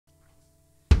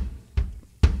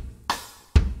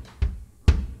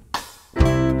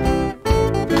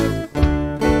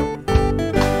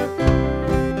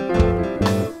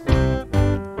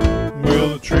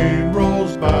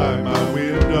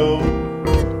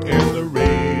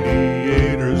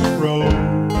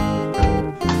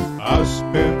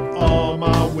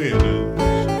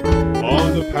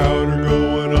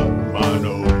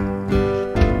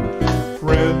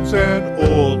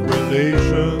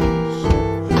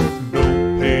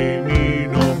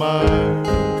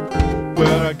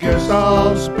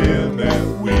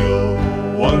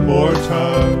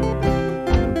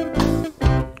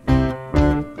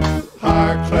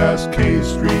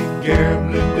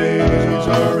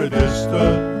a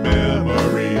distant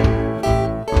memory.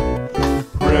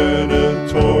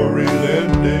 Predatory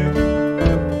lending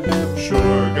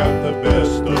sure got the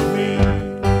best of me.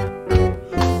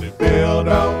 They bailed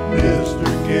out Mr.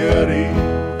 Getty,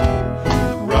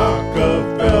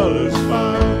 Rockefeller's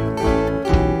fine,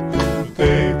 but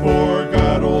they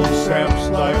forgot old saps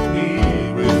like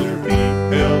me with their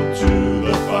feet held to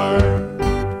the fire.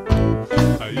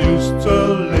 I used to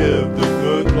live the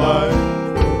good life.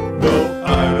 No,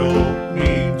 I don't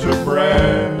mean to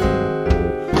brag,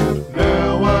 but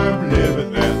now I'm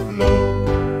living that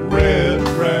low red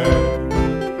rag.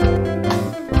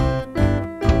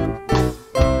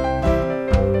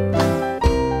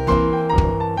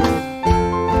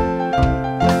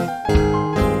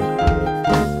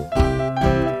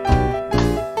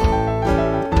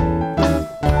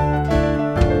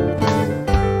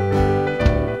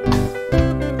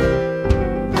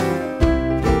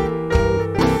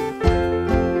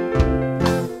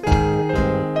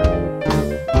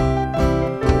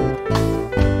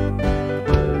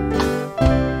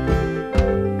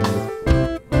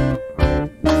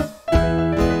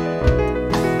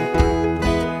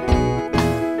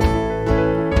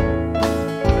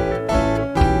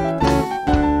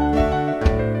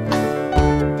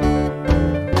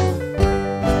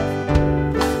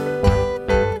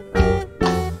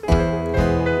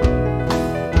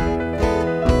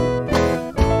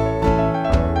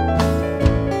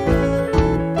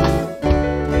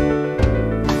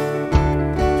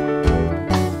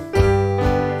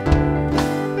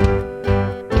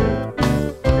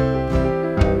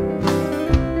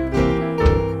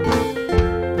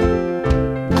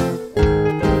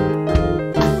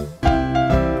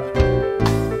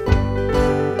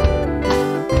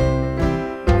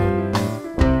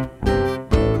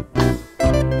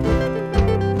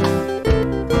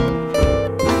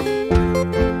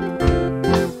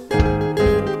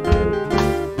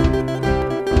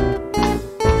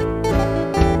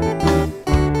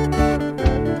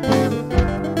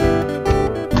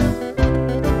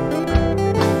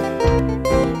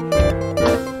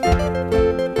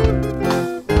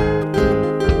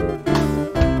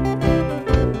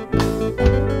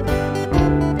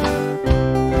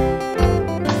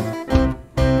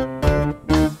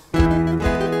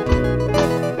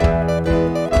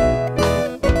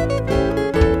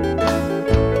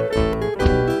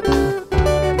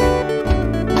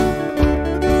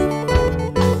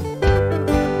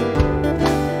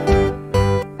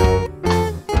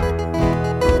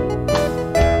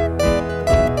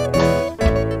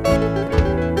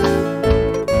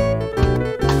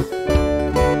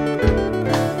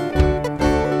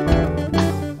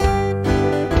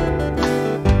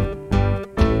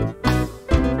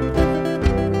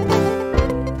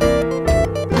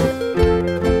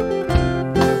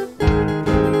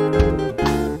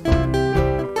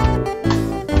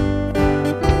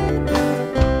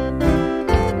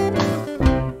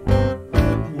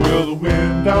 The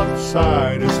wind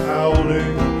outside is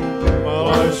howling while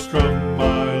I strum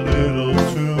my little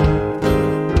tune,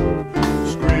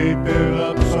 scraping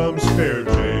up some spare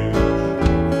change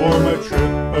for my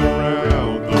trip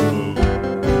around the moon.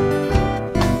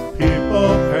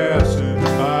 People passing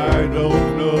by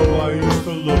don't know I used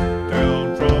to look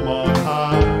down from on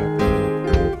high.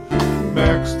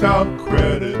 Maxed out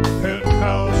credit,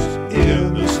 penthouse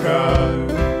in the sky.